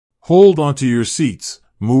Hold onto your seats,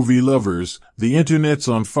 movie lovers. The internet's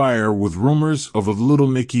on fire with rumors of a Little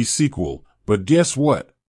Nicky sequel, but guess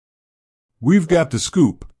what? We've got the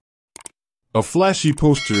scoop. A flashy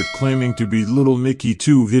poster claiming to be Little Nicky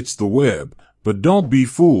 2 hits the web, but don't be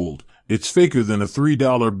fooled, it's faker than a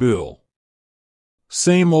 $3 bill.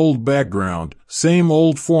 Same old background, same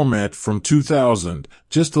old format from 2000,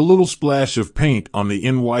 just a little splash of paint on the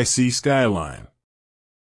NYC skyline.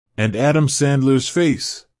 And Adam Sandler's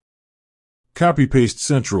face. Copy-paste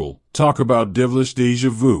central, talk about devilish déjà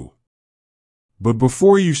vu. But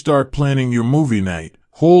before you start planning your movie night,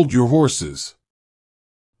 hold your horses.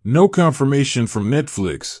 No confirmation from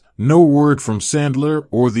Netflix, no word from Sandler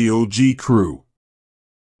or the OG crew.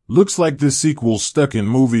 Looks like this sequel's stuck in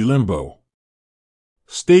movie limbo.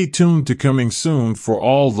 Stay tuned to coming soon for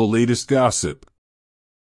all the latest gossip.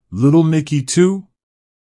 Little Nicky 2?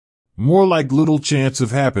 More like little chance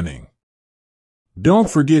of happening. Don't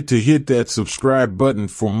forget to hit that subscribe button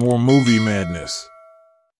for more movie madness.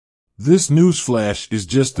 This newsflash is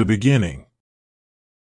just the beginning.